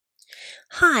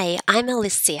Hi, I'm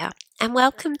Alicia, and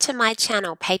welcome to my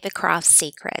channel Papercraft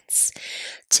Secrets.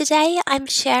 Today I'm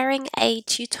sharing a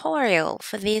tutorial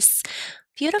for this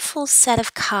beautiful set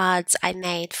of cards I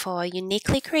made for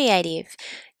Uniquely Creative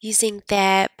using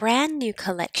their brand new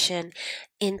collection,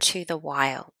 Into the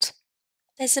Wild.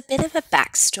 There's a bit of a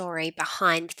backstory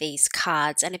behind these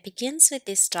cards, and it begins with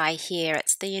this die here.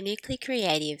 It's the Uniquely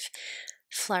Creative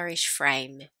Flourish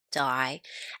Frame die,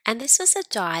 and this was a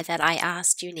die that I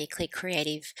asked Uniquely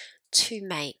Creative to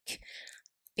make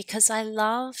because I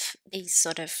love these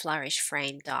sort of flourish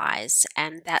frame dies,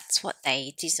 and that's what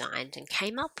they designed and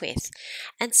came up with.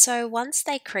 And so once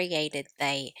they created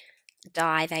the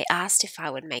die, they asked if I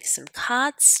would make some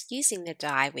cards using the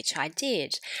die, which I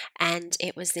did, and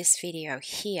it was this video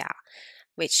here,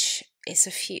 which is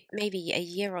maybe a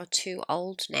year or two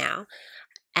old now,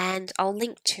 and I'll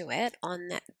link to it on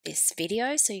this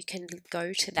video so you can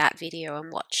go to that video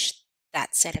and watch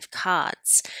that set of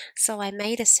cards. So I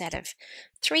made a set of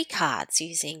 3 cards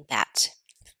using that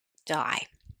die.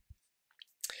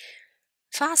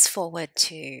 Fast forward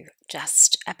to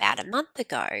just about a month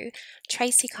ago,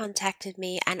 Tracy contacted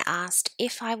me and asked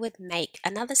if I would make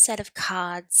another set of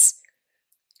cards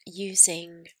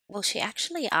using, well, she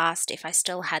actually asked if I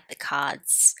still had the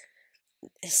cards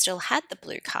still had the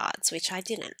blue cards, which I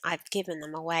didn't. I've given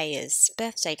them away as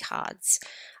birthday cards.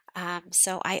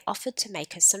 So I offered to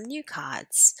make her some new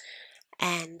cards,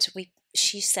 and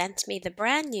she sent me the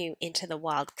brand new Into the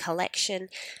Wild collection,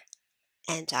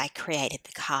 and I created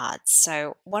the cards.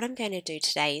 So what I'm going to do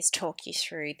today is talk you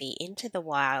through the Into the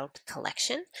Wild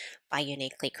collection by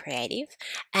Uniquely Creative,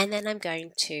 and then I'm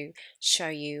going to show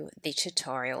you the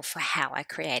tutorial for how I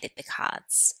created the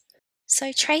cards.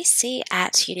 So Tracy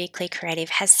at Uniquely Creative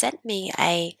has sent me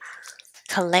a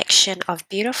collection of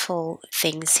beautiful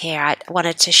things here I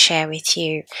wanted to share with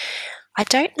you. I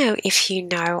don't know if you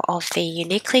know of the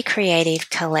Uniquely Creative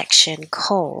collection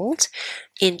called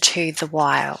Into the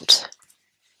Wild.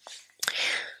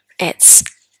 It's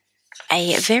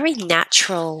a very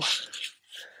natural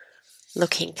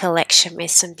looking collection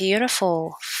with some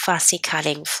beautiful fussy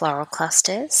cutting floral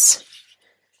clusters,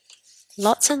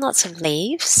 lots and lots of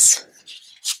leaves,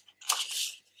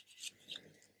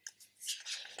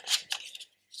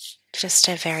 just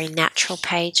a very natural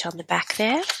page on the back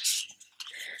there.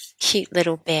 Cute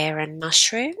little bear and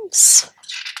mushrooms.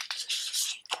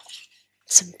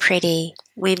 Some pretty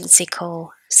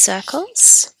whimsical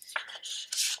circles.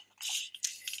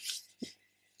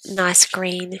 Nice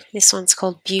green. This one's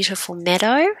called Beautiful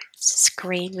Meadow. It's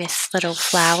green with little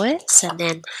flowers, and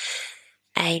then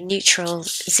a neutral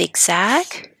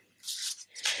zigzag.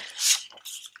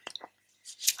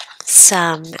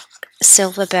 Some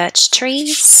silver birch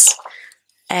trees.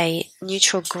 A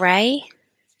neutral grey.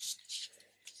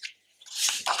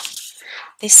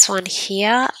 This one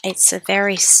here, it's a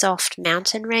very soft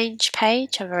mountain range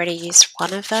page. I've already used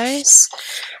one of those.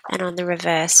 And on the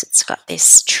reverse, it's got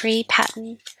this tree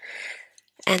pattern.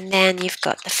 And then you've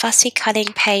got the fussy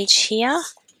cutting page here,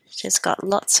 which has got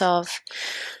lots of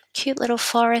cute little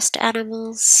forest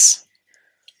animals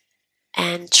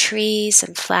and trees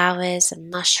and flowers and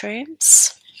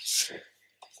mushrooms.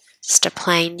 Just a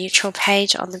plain neutral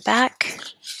page on the back.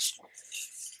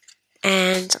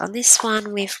 And on this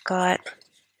one, we've got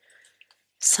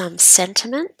some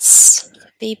sentiments.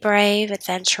 Be brave,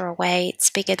 adventure awaits,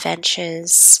 big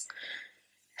adventures.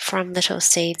 From little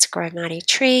seeds grow mighty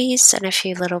trees, and a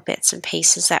few little bits and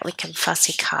pieces that we can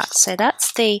fussy cut. So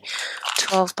that's the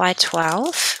 12 by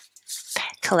 12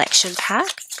 collection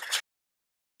pack.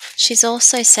 She's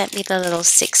also sent me the little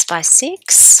 6 by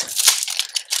 6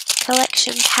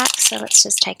 collection pack, so let's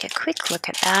just take a quick look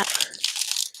at that.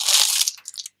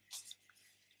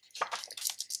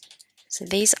 So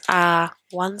these are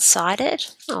one-sided.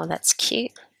 Oh, that's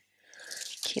cute.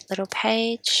 Cute little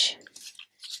page.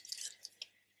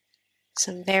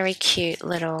 Some very cute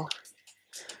little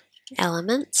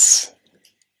elements.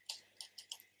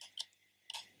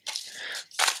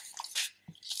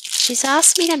 She's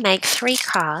asked me to make 3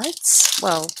 cards.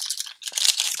 Well,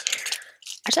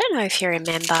 I don't know if you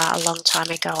remember, a long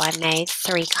time ago I made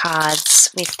 3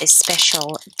 cards with this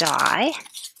special die,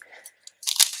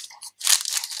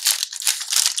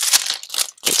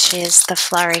 which is the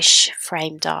Flourish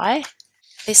Frame die.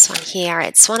 This one here,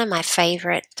 it's one of my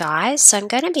favorite dies, so I'm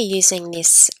going to be using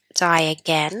this die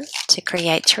again to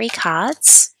create 3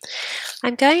 cards.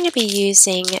 I'm going to be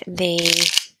using the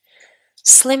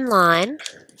Slimline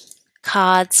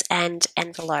cards and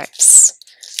envelopes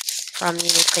from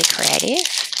Uniquely Creative.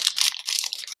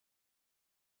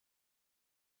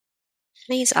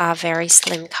 These are very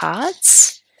slim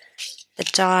cards. The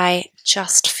die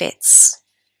just fits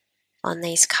on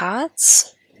these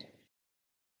cards.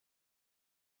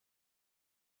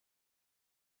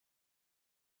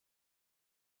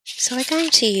 So we're going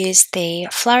to use the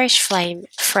Flourish Frame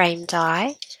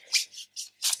die,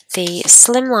 the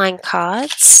slimline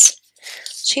cards.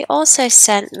 She also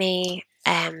sent me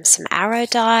some arrow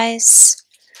dies,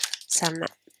 some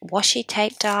washi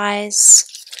tape dies,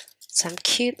 some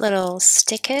cute little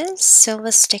stickers,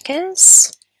 silver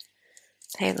stickers.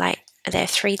 They're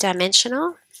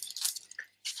three-dimensional.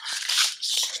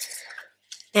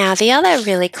 Now the other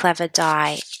really clever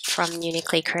die from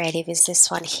Uniquely Creative is this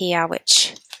one here,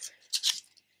 which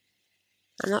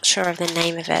I'm not sure of the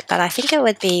name of it, but I think it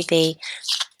would be the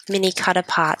mini cut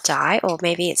apart die, or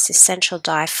maybe it's Essential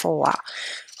Die 4.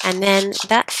 And then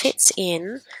that fits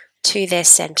in to their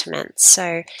sentiments.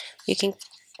 So you can,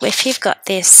 if you've got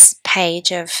this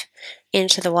page of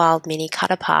Into the Wild mini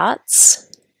cut aparts,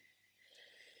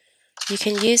 you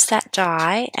can use that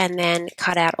die and then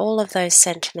cut out all of those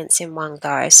sentiments in one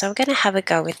go. So I'm going to have a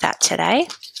go with that today.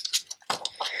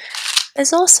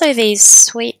 There's also these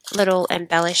sweet little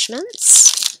embellishments,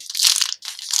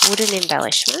 wooden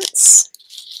embellishments.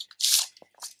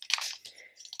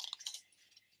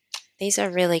 These are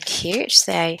really cute.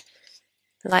 They're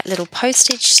like little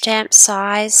postage stamp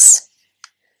size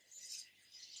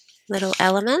little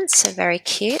elements. They're very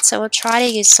cute. So we'll try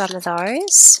to use some of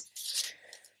those.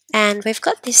 And we've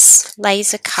got this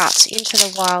laser cut, Into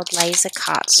the Wild laser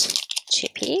cut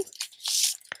chippy,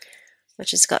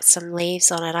 which has got some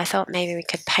leaves on it. I thought maybe we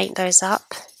could paint those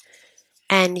up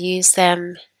and use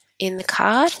them in the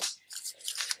card.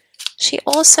 She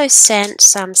also sent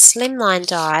some slimline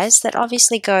dies that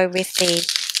obviously go with the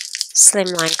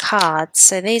slimline cards.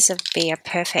 So these would be a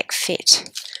perfect fit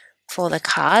for the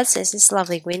cards. There's this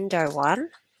lovely window one.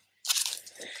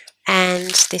 And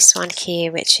this one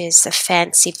here, which is the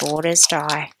Fancy Borders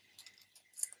die.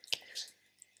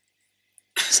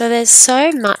 So there's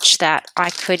so much that I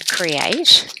could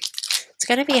create. It's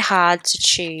going to be hard to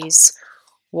choose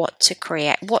what to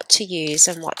create, what to use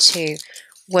and what to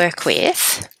work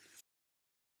with.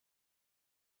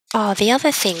 Oh, the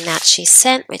other thing that she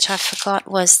sent, which I forgot,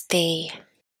 was the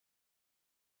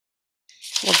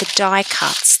die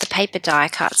cuts, the paper die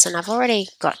cuts, and I've already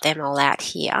got them all out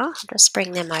here. I'll just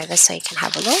bring them over so you can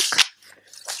have a look.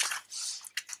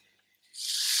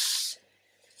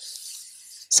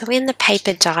 So in the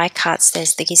paper die cuts,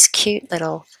 there's these cute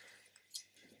little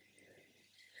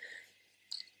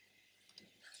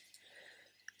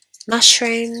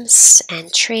mushrooms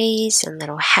and trees and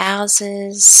little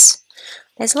houses.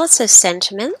 There's lots of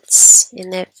sentiments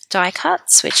in the die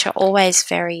cuts, which are always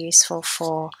very useful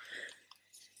for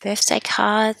birthday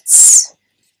cards.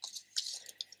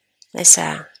 There's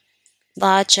a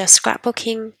larger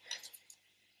scrapbooking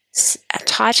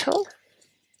title.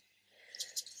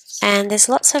 And there's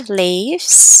lots of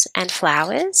leaves and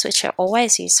flowers, which are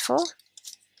always useful.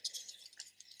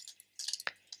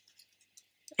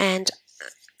 And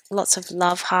lots of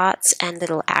love hearts and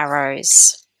little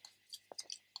arrows.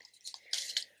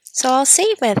 So I'll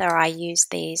see whether I use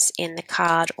these in the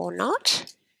card or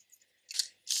not.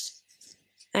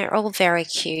 They're all very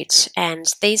cute, and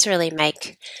these really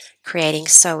make creating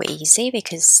so easy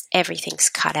because everything's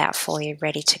cut out for you,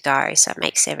 ready to go. So it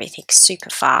makes everything super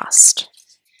fast.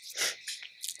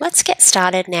 Let's get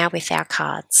started now with our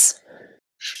cards.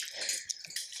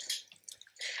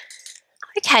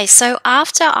 Okay, so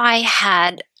after I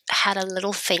had a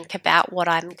little think about what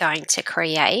I'm going to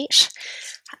create,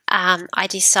 I've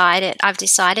decided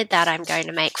that I'm going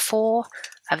to make 4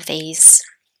 of these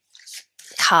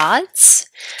cards,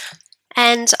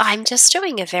 and I'm just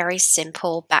doing a very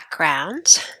simple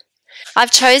background.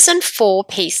 I've chosen 4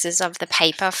 pieces of the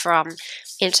paper from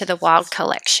Into the Wild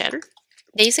collection.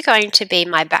 These are going to be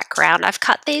my background. I've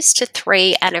cut these to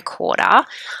 3 1/4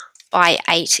 by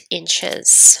 8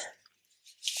 inches.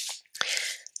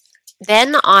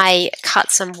 Then I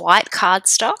cut some white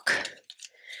cardstock,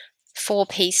 4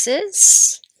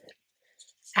 pieces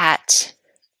at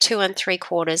 2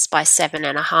 3/4 by 7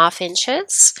 1/2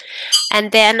 inches.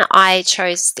 And then I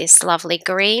chose this lovely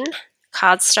green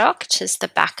cardstock, which is the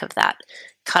back of that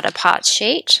cut apart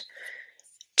sheet,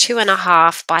 2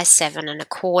 1/2 by 7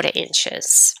 1/4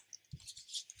 inches.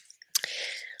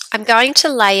 I'm going to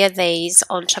layer these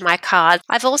onto my card.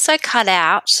 I've also cut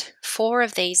out 4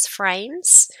 of these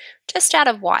frames just out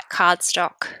of white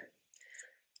cardstock.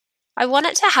 I want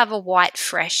it to have a white,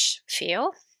 fresh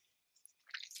feel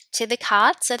to the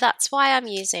card, so that's why I'm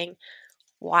using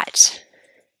white.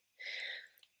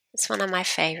 It's one of my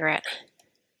favorite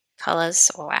colors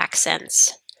or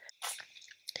accents.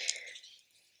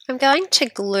 I'm going to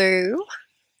glue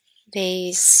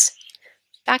these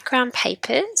background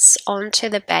papers onto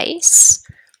the base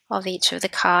of each of the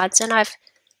cards, and I've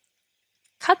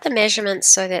cut the measurements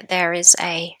so that there is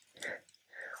a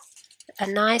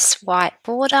nice white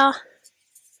border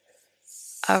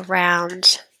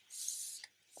around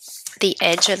the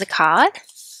edge of the card.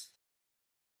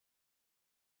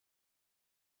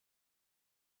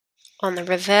 On the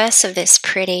reverse of this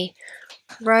pretty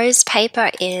rose paper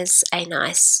is a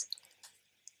nice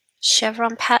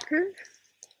chevron pattern.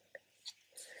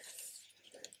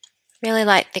 Really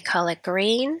like the color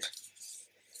green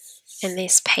in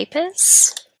these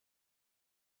papers.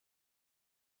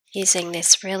 Using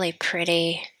this really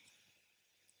pretty, not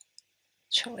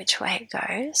sure which way it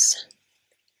goes,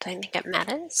 don't think it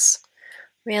matters.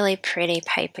 Really pretty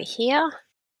paper here.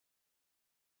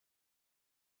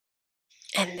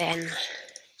 And then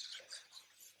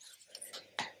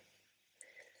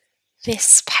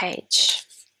this page.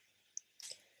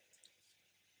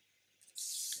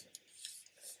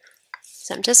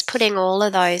 So I'm just putting all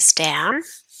of those down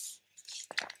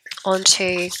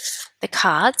onto the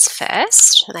cards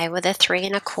first. They were the 3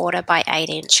 1/4 by 8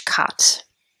 inch cut.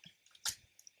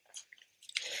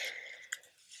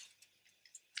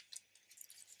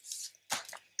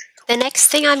 The next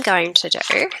thing I'm going to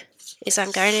do is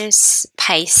I'm going to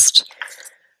paste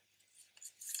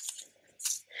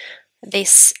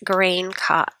this green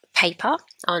paper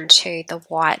onto the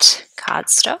white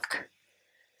cardstock,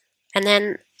 and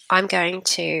then I'm going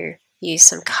to use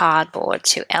some cardboard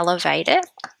to elevate it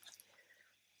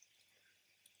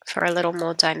for a little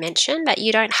more dimension, but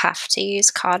you don't have to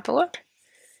use cardboard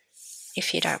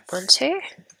if you don't want to.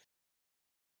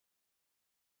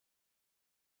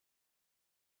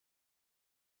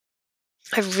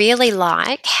 I really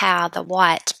like how the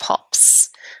white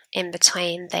pops in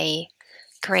between the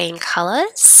green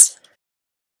colours.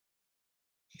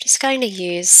 I'm just going to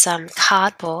use some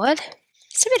cardboard.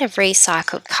 It's a bit of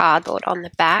recycled cardboard on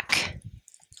the back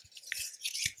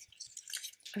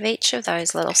of each of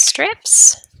those little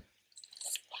strips.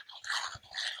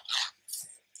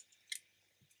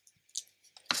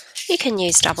 You can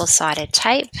use double-sided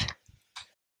tape.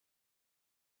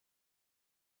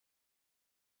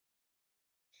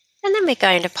 And then we're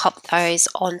going to pop those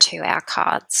onto our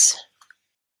cards.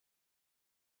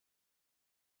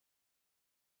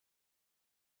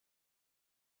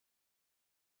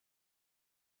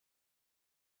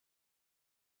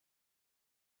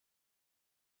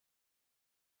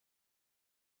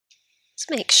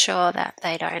 Just make sure that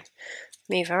they don't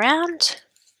move around,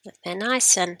 that they're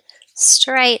nice and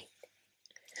straight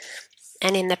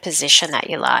and in the position that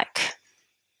you like.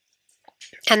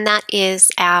 And that is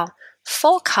our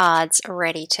 4 cards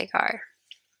ready to go.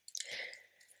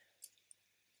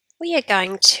 We are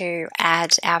going to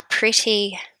add our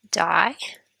pretty die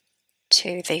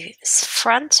to the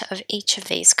front of each of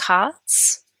these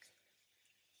cards.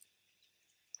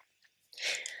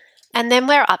 And then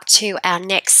we're up to our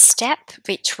next step,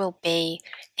 which will be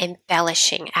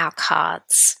embellishing our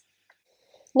cards.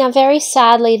 Now, very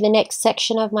sadly, the next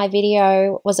section of my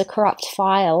video was a corrupt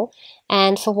file,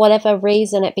 and for whatever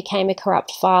reason it became a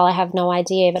corrupt file. I have no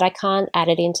idea, but I can't add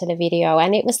it into the video.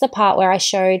 And it was the part where I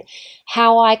showed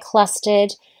how I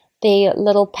clustered the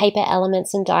little paper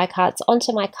elements and die cuts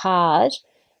onto my card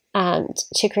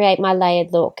to create my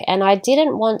layered look. And I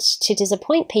didn't want to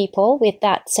disappoint people with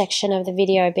that section of the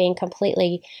video being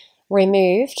completely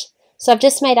removed. So I've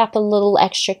just made up a little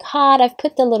extra card. I've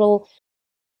put the little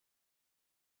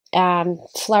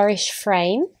flourish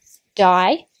frame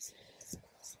die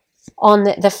on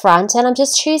the front, and I'm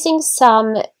just choosing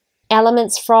some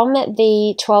elements from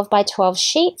the 12 by 12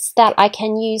 sheets that I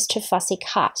can use to fussy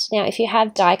cut. Now, if you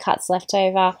have die cuts left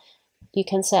over, you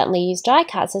can certainly use die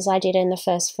cuts as I did in the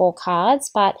first 4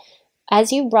 cards, but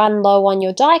as you run low on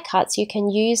your die cuts, you can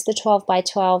use the 12 by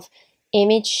 12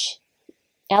 image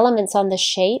elements on the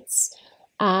sheets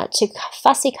to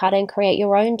fussy cut and create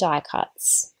your own die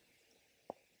cuts.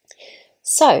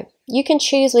 So you can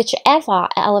choose whichever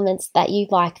elements that you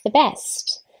like the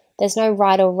best. There's no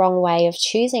right or wrong way of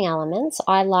choosing elements.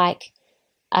 I like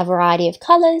a variety of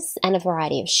colors and a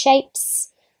variety of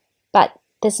shapes, but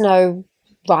there's no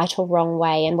right or wrong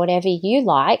way, and whatever you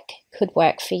like could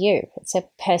work for you. It's a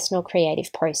personal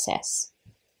creative process.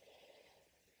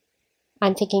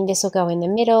 I'm thinking this will go in the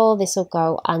middle, this will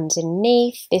go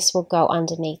underneath, this will go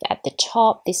underneath at the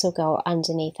top, this will go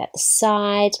underneath at the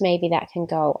side, maybe that can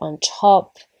go on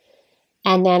top.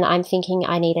 And then I'm thinking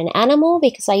I need an animal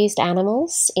because I used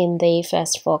animals in the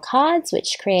first 4 cards,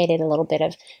 which created a little bit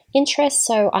of interest.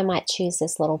 So I might choose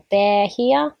this little bear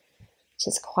here, which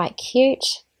is quite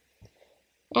cute.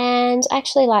 And I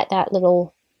actually like that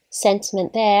little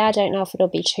sentiment there. I don't know if it'll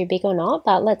be too big or not,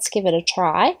 but let's give it a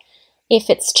try. If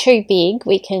it's too big,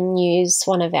 we can use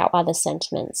one of our other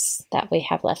sentiments that we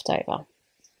have left over.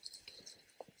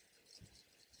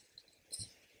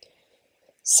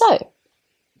 So,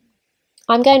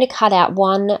 I'm going to cut out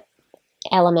one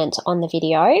element on the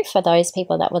video for those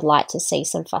people that would like to see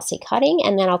some fussy cutting,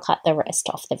 and then I'll cut the rest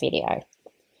off the video.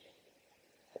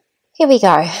 Here we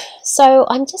go. So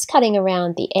I'm just cutting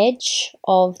around the edge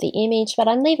of the image, but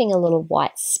I'm leaving a little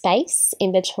white space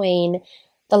in between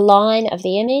the line of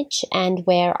the image and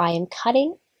where I am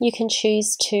cutting. You can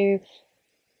choose to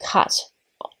cut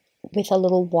with a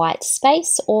little white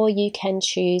space, or you can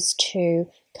choose to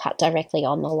cut directly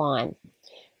on the line.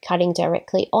 Cutting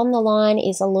directly on the line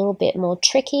is a little bit more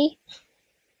tricky,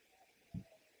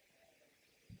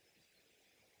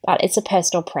 but it's a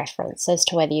personal preference as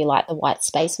to whether you like the white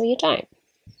space or you don't.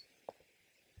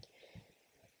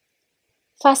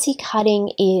 Fussy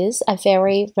cutting is a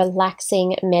very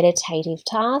relaxing, meditative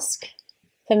task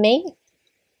for me.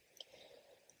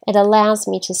 It allows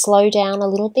me to slow down a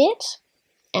little bit,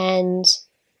 and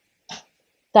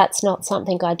that's not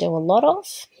something I do a lot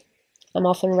of. I'm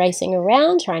often racing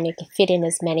around trying to fit in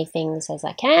as many things as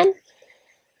I can,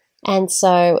 and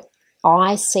so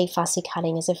I see fussy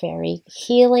cutting as a very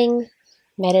healing,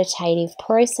 meditative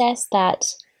process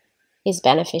that is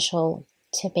beneficial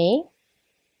to me.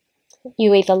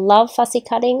 You either love fussy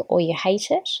cutting or you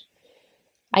hate it.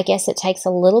 I guess it takes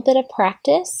a little bit of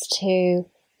practice to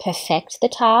perfect the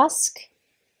task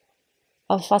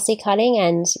of fussy cutting,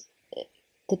 and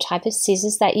the type of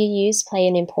scissors that you use play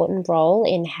an important role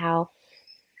in how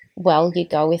well you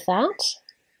go with that.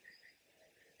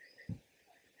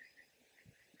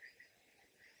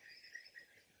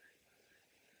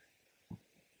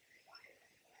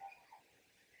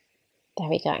 There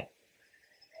we go.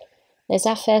 There's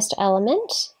our first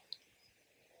element.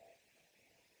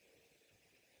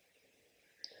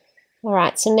 All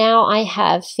right, so now I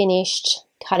have finished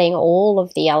cutting all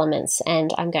of the elements,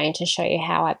 and I'm going to show you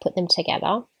how I put them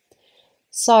together.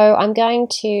 So I'm going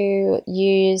to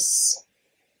use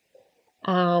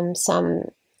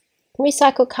some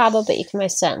recycled cardboard, but you can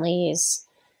most certainly use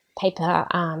paper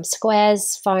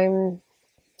squares, foam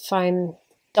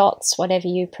dots, whatever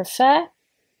you prefer.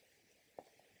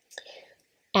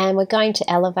 And we're going to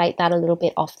elevate that a little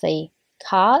bit off the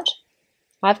card.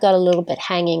 I've got a little bit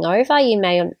hanging over. You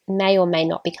may or may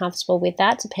not be comfortable with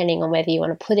that, depending on whether you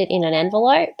want to put it in an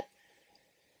envelope.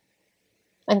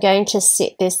 I'm going to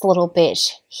sit this little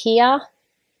bit here.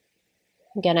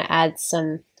 I'm going to add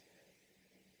some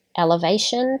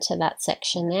elevation to that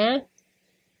section there.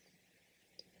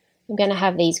 I'm going to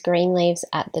have these green leaves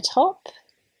at the top.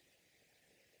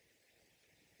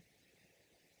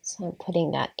 So I'm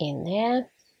putting that in there.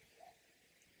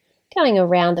 Going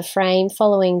around the frame,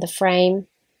 following the frame,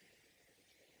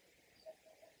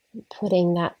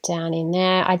 putting that down in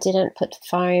there. I didn't put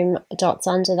foam dots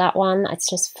under that one, it's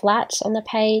just flat on the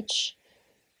page.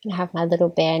 I have my little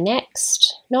bear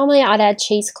next. Normally I'd add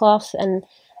cheesecloth and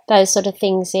those sort of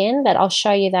things in, but I'll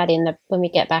show you that when we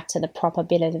get back to the proper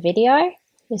bit of the video.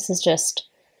 This is just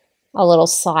a little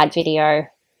side video.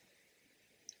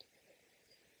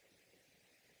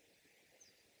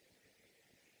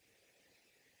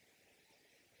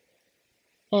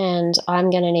 And I'm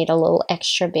going to need a little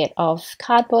extra bit of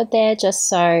cardboard there, just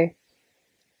so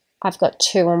I've got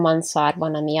two on one side,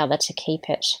 one on the other to keep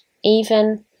it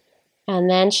even. And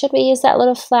then should we use that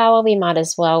little flower? We might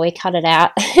as well. We cut it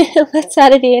out. Let's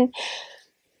add it in.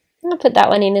 I'll put that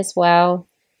one in as well,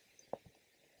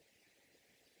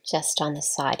 just on the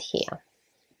side here.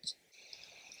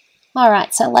 All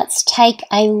right, so let's take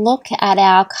a look at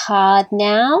our card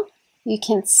now. You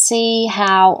can see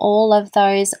how all of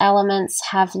those elements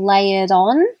have layered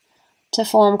on to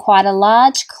form quite a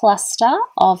large cluster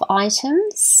of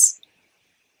items.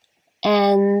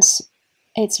 And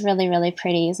it's really, really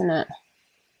pretty, isn't it?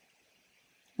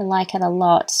 I like it a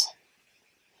lot.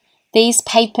 These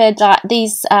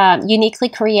uniquely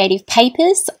creative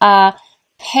papers are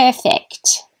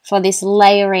perfect for this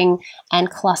layering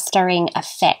and clustering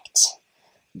effect.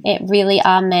 It really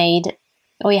are made.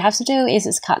 All you have to do is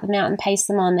just cut them out and paste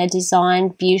them on. They're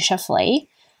designed beautifully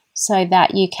so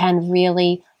that you can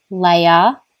really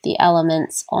layer the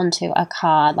elements onto a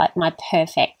card, like my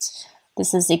perfect.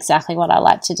 This is exactly what I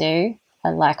like to do. I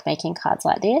like making cards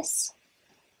like this.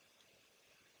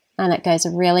 And it goes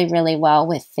really, really well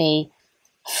with the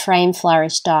frame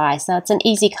flourish die. So it's an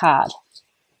easy card.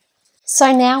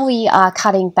 So now we are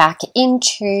cutting back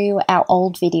into our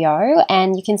old video,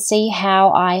 and you can see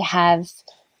how I have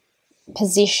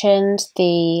positioned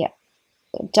the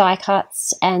die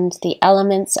cuts and the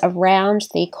elements around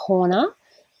the corner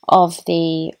of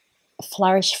the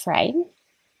flourish frame.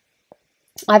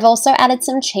 I've also added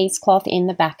some cheesecloth in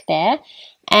the back there,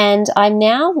 and I'm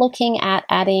now looking at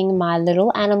adding my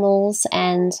little animals,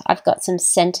 and I've got some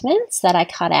sentiments that I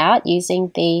cut out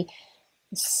using the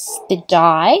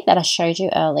die that I showed you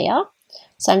earlier.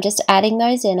 So I'm just adding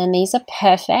those in, and these are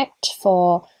perfect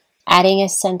for adding a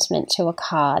sentiment to a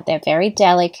card. They're very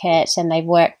delicate and they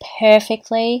work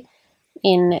perfectly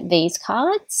in these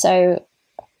cards. So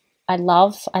I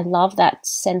love that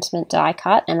sentiment die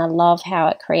cut, and I love how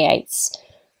it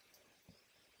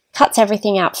cuts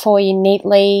everything out for you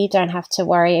neatly. You don't have to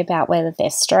worry about whether they're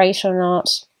straight or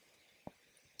not.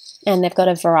 And they've got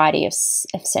a variety of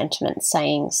sentiment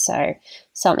sayings, so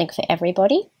something for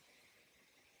everybody.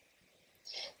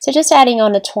 So just adding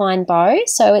on a twine bow.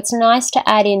 So it's nice to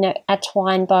add in a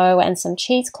twine bow and some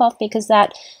cheesecloth because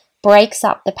that breaks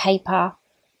up the paper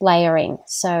layering.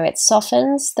 So it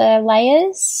softens the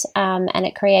layers and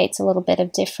it creates a little bit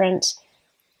of different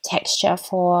texture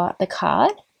for the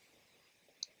card.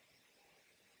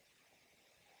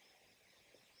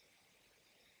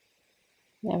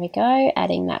 There we go,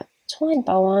 adding that twine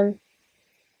bow on.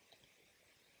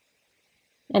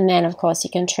 And then, of course, you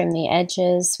can trim the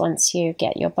edges once you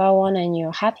get your bow on and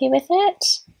you're happy with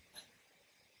it.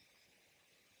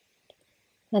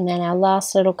 And then our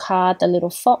last little card, the little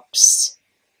fox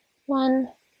one,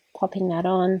 popping that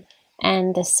on,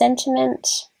 and the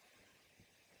sentiment.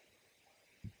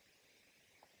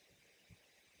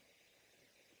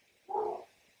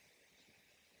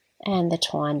 And the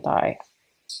twine bow.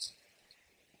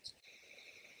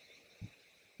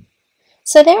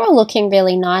 So they're all looking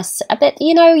really nice, but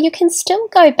you know, you can still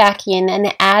go back in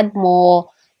and add more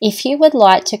if you would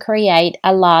like to create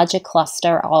a larger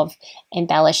cluster of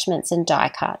embellishments and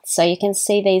die cuts. So you can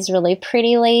see these really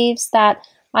pretty leaves that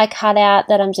I cut out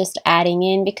that I'm just adding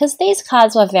in because these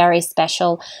cards were very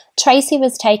special. Tracy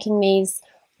was taking these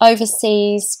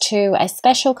overseas to a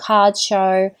special card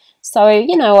show. So,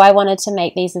 you know, I wanted to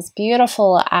make these as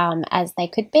beautiful as they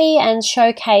could be and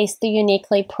showcase the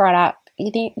uniquely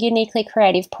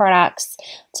creative products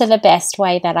to the best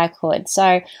way that I could.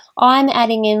 So I'm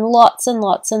adding in lots and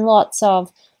lots and lots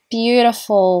of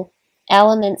beautiful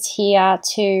elements here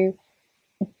to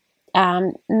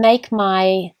make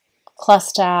my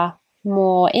cluster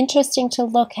more interesting to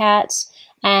look at.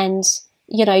 And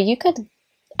you know, you could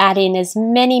add in as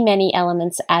many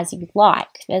elements as you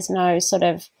like. There's no sort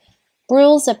of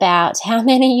rules about how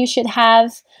many you should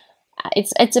have.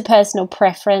 It's a personal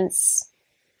preference.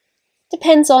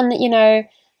 Depends on, you know,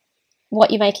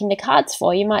 what you're making the cards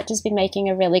for. You might just be making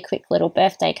a really quick little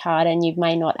birthday card and you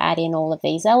may not add in all of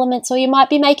these elements, or you might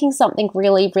be making something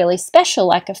really, really special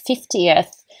like a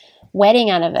 50th wedding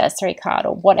anniversary card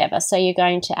or whatever. So you're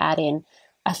going to add in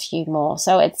a few more.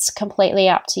 So it's completely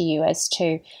up to you as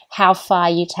to how far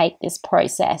you take this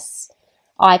process.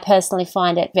 I personally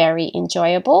find it very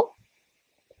enjoyable.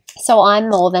 So I'm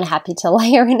more than happy to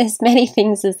layer in as many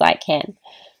things as I can.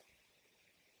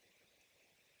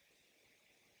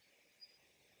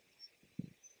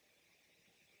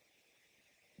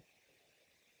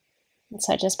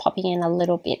 So just popping in a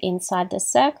little bit inside the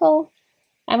circle.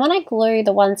 And when I glue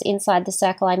the ones inside the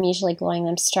circle, I'm usually gluing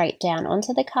them straight down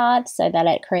onto the card so that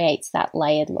it creates that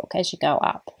layered look as you go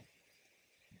up.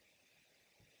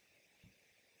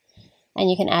 And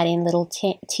you can add in little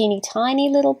teeny tiny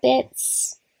little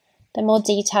bits. The more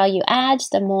detail you add,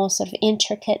 the more sort of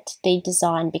intricate the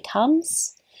design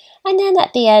becomes. And then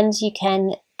at the end, you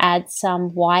can add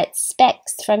some white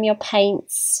specks from your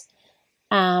paints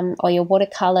or your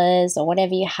watercolors or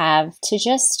whatever you have to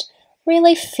just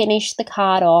really finish the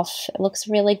card off. It looks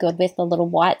really good with the little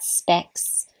white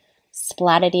specks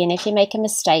splattered in. If you make a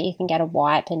mistake, you can get a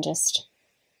wipe and just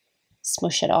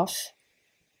smush it off.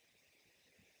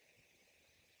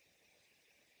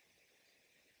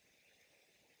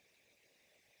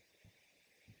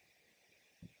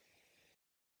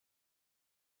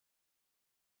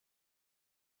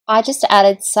 I just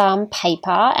added some paper,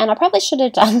 and I probably should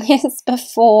have done this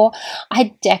before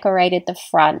I decorated the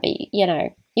front, but you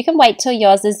know, you can wait till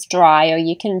yours is dry or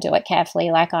you can do it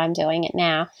carefully like I'm doing it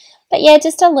now. But yeah,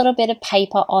 just a little bit of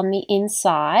paper on the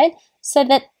inside so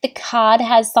that the card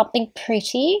has something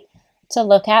pretty to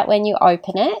look at when you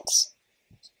open it.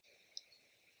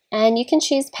 And you can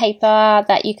choose paper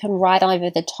that you can write over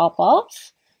the top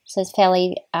of, so it's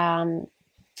fairly,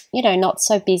 you know, not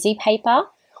so busy paper.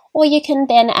 Or you can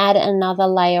then add another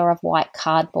layer of white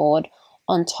cardboard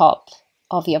on top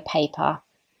of your paper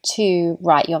to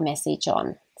write your message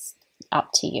on. It's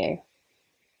up to you.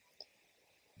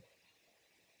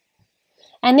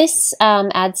 And this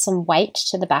adds some weight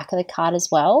to the back of the card as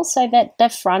well, so that the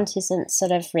front isn't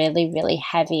sort of really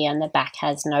heavy and the back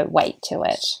has no weight to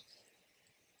it.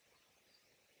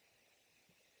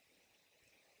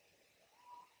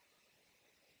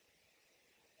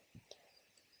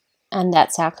 And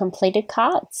that's our completed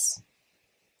cards.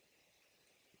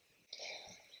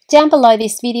 Down below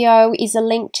this video is a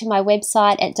link to my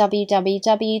website at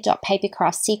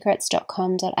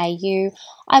www.papercraftsecrets.com.au.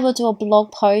 I will do a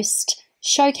blog post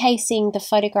showcasing the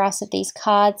photographs of these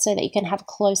cards so that you can have a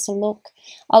closer look.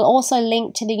 I'll also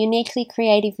link to the Uniquely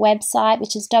Creative website,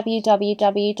 which is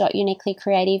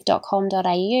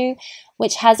www.uniquelycreative.com.au,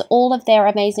 which has all of their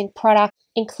amazing products,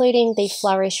 including the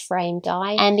Flourish Frame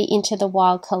die and the Into the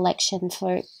Wild collection.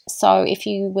 So if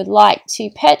you would like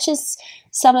to purchase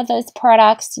some of those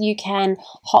products, you can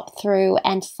hop through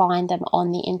and find them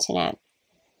on the internet.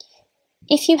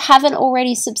 If you haven't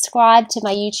already subscribed to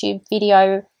my YouTube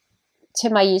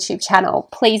channel,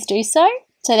 please do so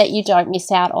that you don't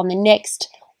miss out on the next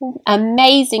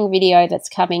amazing video that's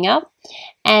coming up.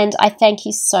 And I thank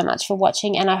you so much for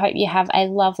watching, and I hope you have a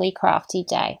lovely crafty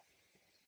day.